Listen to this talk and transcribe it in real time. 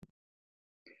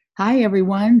Hi,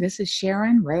 everyone. This is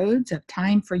Sharon Rhodes of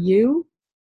Time for You,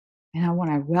 and I want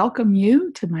to welcome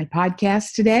you to my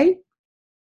podcast today.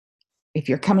 If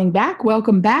you're coming back,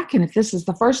 welcome back. And if this is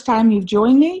the first time you've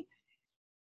joined me,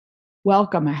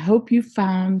 welcome. I hope you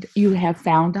have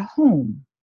found a home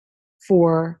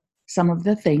for some of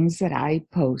the things that I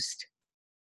post.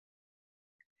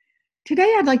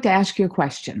 Today, I'd like to ask you a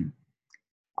question.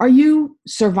 Are you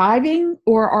surviving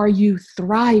or are you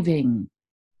thriving?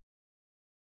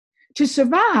 To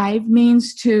survive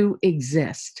means to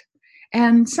exist.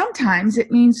 And sometimes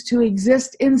it means to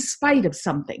exist in spite of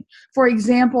something. For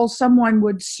example, someone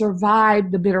would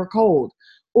survive the bitter cold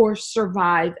or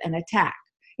survive an attack.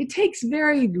 It takes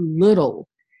very little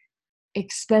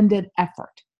expended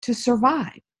effort to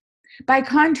survive. By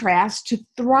contrast, to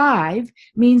thrive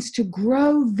means to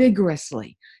grow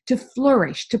vigorously, to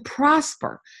flourish, to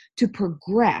prosper, to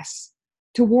progress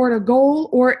toward a goal,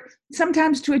 or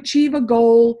sometimes to achieve a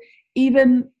goal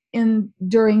even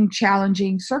during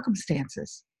challenging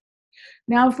circumstances.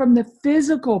 Now, from the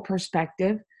physical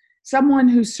perspective, someone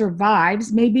who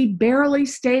survives may be barely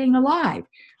staying alive.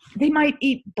 They might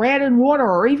eat bread and water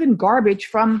or even garbage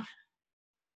from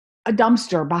a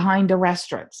dumpster behind a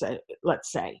restaurant, let's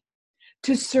say.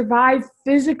 To survive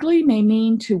physically may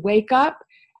mean to wake up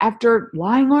after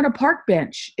lying on a park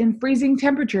bench in freezing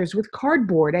temperatures with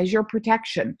cardboard as your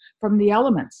protection from the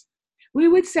elements. We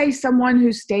would say someone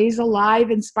who stays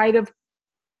alive in spite of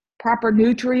proper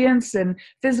nutrients and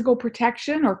physical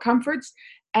protection or comforts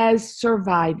as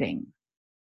surviving.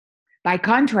 By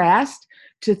contrast,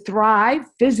 to thrive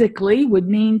physically would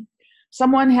mean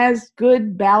someone has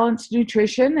good, balanced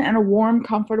nutrition and a warm,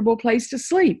 comfortable place to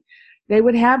sleep. They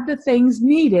would have the things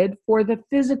needed for the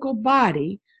physical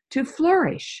body to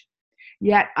flourish.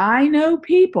 Yet I know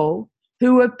people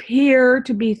who appear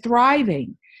to be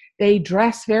thriving. They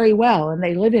dress very well and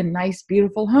they live in nice,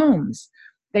 beautiful homes.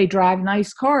 They drive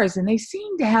nice cars and they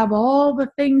seem to have all the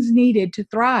things needed to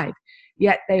thrive.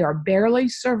 Yet they are barely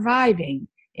surviving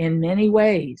in many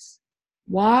ways.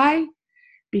 Why?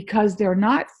 Because they're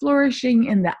not flourishing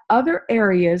in the other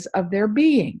areas of their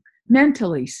being,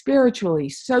 mentally, spiritually,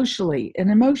 socially, and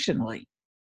emotionally.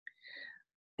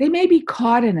 They may be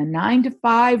caught in a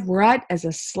 9-to-5 rut as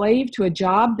a slave to a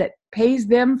job that pays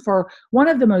them for one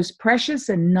of the most precious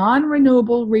and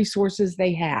non-renewable resources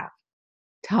they have,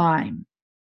 time.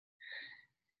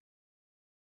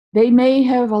 They may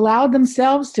have allowed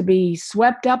themselves to be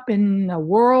swept up into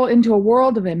a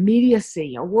world of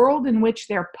immediacy, a world in which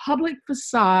their public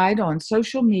facade on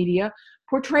social media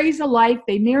portrays a life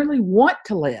they merely want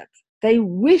to live, they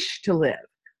wish to live,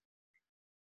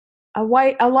 a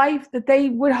life that they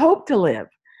would hope to live,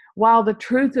 while the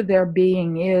truth of their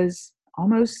being is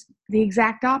almost the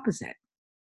exact opposite.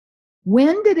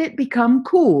 When did it become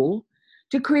cool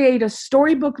to create a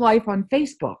storybook life on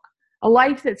Facebook? A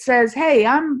life that says, hey,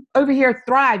 I'm over here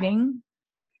thriving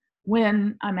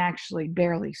when I'm actually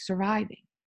barely surviving.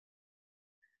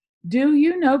 Do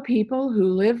you know people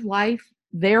who live life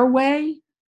their way,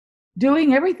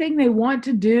 doing everything they want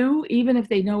to do, even if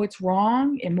they know it's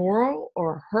wrong, immoral,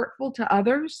 or hurtful to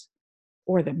others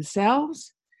or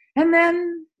themselves? And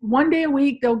then one day a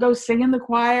week, they'll go sing in the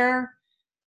choir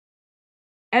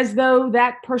as though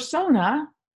that persona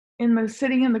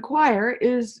sitting in the choir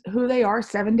is who they are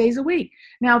 7 days a week.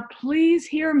 Now, please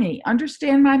hear me.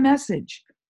 Understand my message.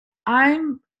 My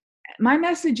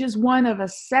message is one of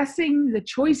assessing the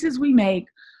choices we make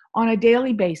on a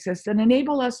daily basis and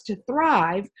enable us to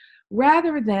thrive,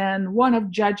 rather than one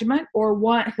of judgment, or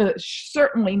one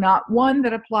certainly not one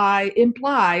that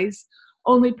implies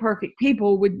only perfect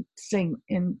people would sing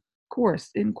in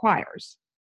choirs.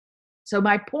 So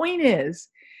my point is,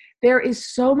 there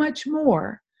is so much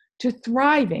more to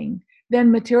thriving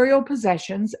than material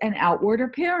possessions and outward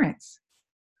appearance.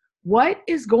 What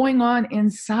is going on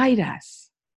inside us?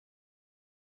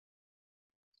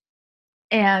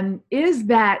 And is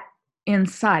that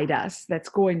inside us that's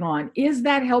going on, is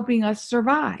that helping us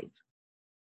survive?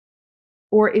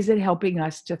 Or is it helping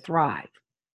us to thrive?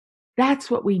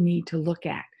 That's what we need to look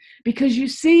at. Because you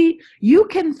see, you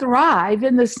can thrive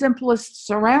in the simplest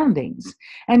surroundings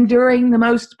and during the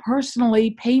most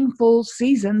personally painful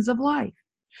seasons of life.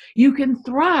 You can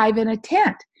thrive in a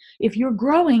tent if you're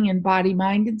growing in body,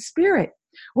 mind, and spirit.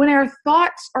 When our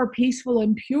thoughts are peaceful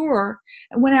and pure,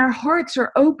 and when our hearts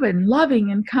are open,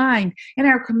 loving, and kind, and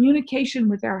our communication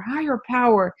with our higher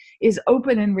power is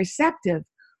open and receptive,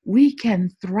 we can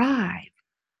thrive.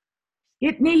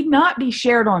 It need not be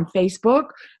shared on Facebook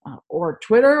or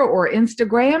Twitter or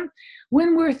Instagram.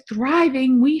 When we're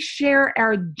thriving, we share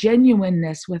our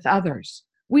genuineness with others.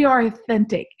 We are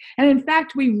authentic. And in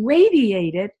fact, we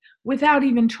radiate it without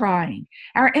even trying.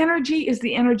 Our energy is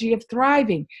the energy of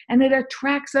thriving, and it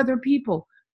attracts other people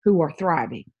who are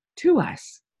thriving to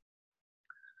us.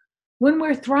 When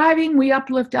we're thriving, we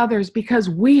uplift others because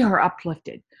we are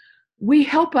uplifted. We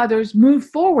help others move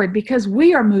forward because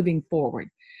we are moving forward.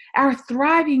 Our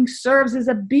thriving serves as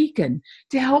a beacon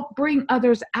to help bring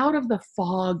others out of the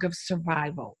fog of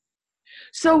survival.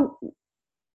 So,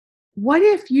 what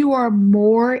if you are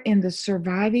more in the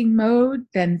surviving mode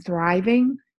than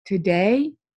thriving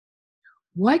today?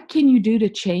 What can you do to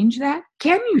change that?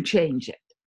 Can you change it?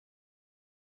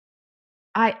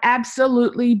 I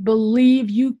absolutely believe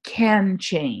you can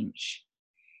change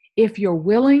if you're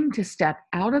willing to step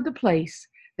out of the place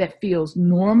that feels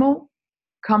normal,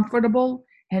 comfortable,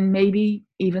 and maybe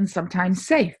even sometimes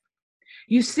safe.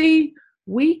 You see,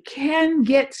 we can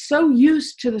get so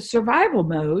used to the survival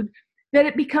mode that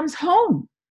it becomes home.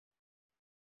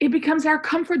 It becomes our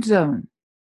comfort zone,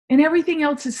 and everything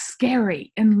else is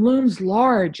scary and looms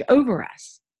large over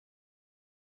us.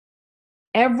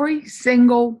 Every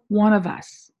single one of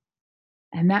us,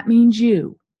 and that means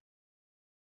you,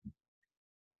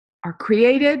 are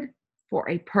created for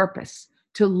a purpose,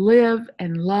 to live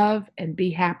and love and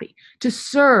be happy, to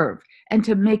serve and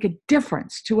to make a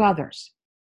difference to others.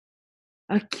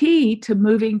 A key to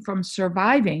moving from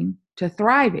surviving to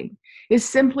thriving is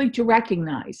simply to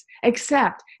recognize,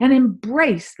 accept, and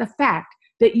embrace the fact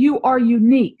that you are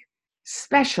unique,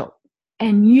 special,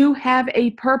 and you have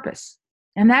a purpose.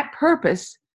 And that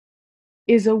purpose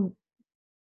is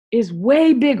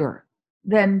way bigger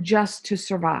than just to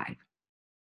survive.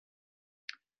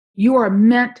 You are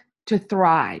meant to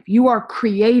thrive. You are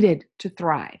created to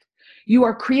thrive. You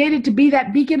are created to be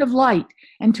that beacon of light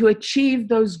and to achieve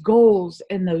those goals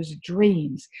and those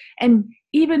dreams, and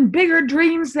even bigger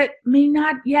dreams that may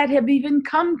not yet have even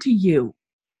come to you.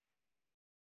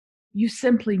 You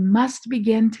simply must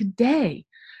begin today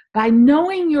by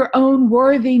knowing your own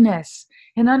worthiness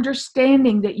and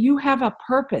understanding that you have a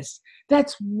purpose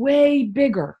that's way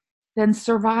bigger than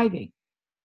surviving.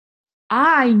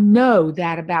 I know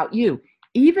that about you,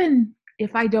 even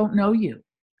if I don't know you.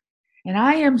 And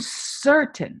I am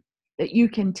certain that you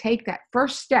can take that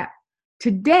first step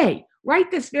today, right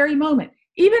this very moment,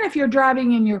 even if you're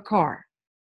driving in your car,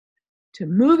 to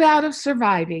move out of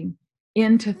surviving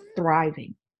into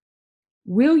thriving.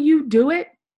 Will you do it?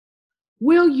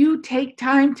 Will you take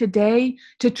time today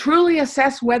to truly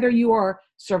assess whether you are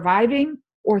surviving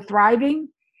or thriving,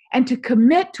 and to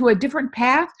commit to a different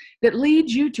path that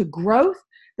leads you to growth,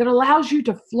 that allows you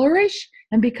to flourish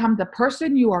and become the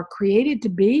person you are created to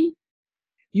be?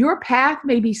 Your path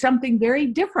may be something very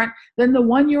different than the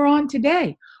one you're on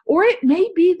today, or it may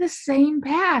be the same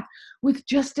path with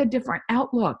just a different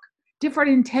outlook,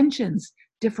 different intentions,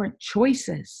 different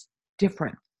choices,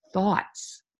 different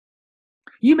thoughts.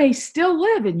 You may still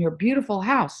live in your beautiful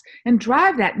house and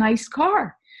drive that nice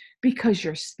car, because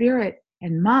your spirit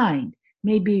and mind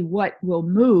may be what will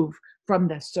move from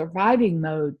the surviving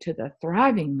mode to the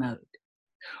thriving mode.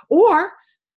 Or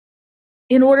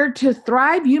in order to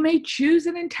thrive, you may choose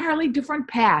an entirely different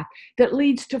path that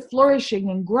leads to flourishing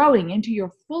and growing into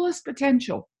your fullest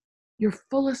potential, your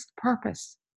fullest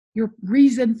purpose, your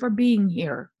reason for being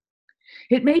here.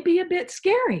 It may be a bit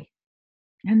scary,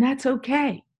 and that's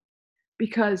okay,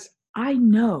 because I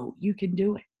know you can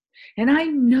do it. And I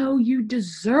know you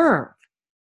deserve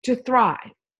to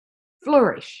thrive,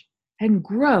 flourish, and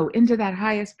grow into that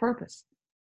highest purpose.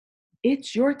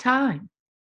 It's your time.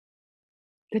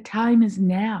 The time is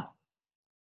now.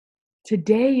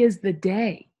 Today is the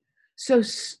day. So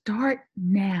start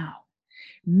now.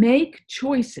 Make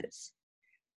choices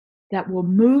that will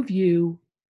move you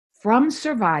from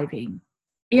surviving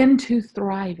into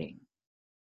thriving.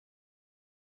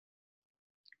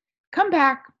 Come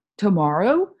back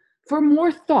tomorrow for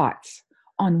more thoughts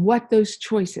on what those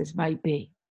choices might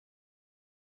be.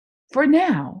 For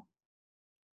now,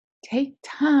 take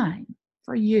time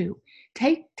for you.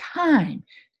 Take time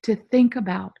to think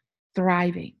about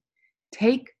thriving.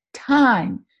 Take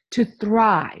time to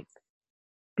thrive,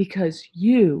 because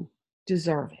you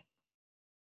deserve it.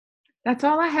 That's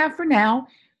all I have for now.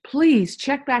 Please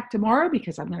check back tomorrow,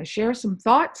 because I'm going to share some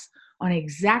thoughts on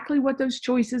exactly what those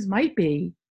choices might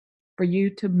be for you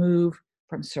to move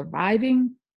from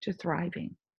surviving to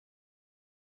thriving.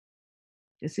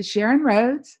 This is Sharon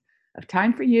Rhodes of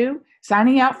Time for You,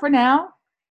 signing out for now.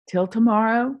 Till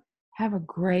tomorrow, have a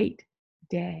great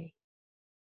day.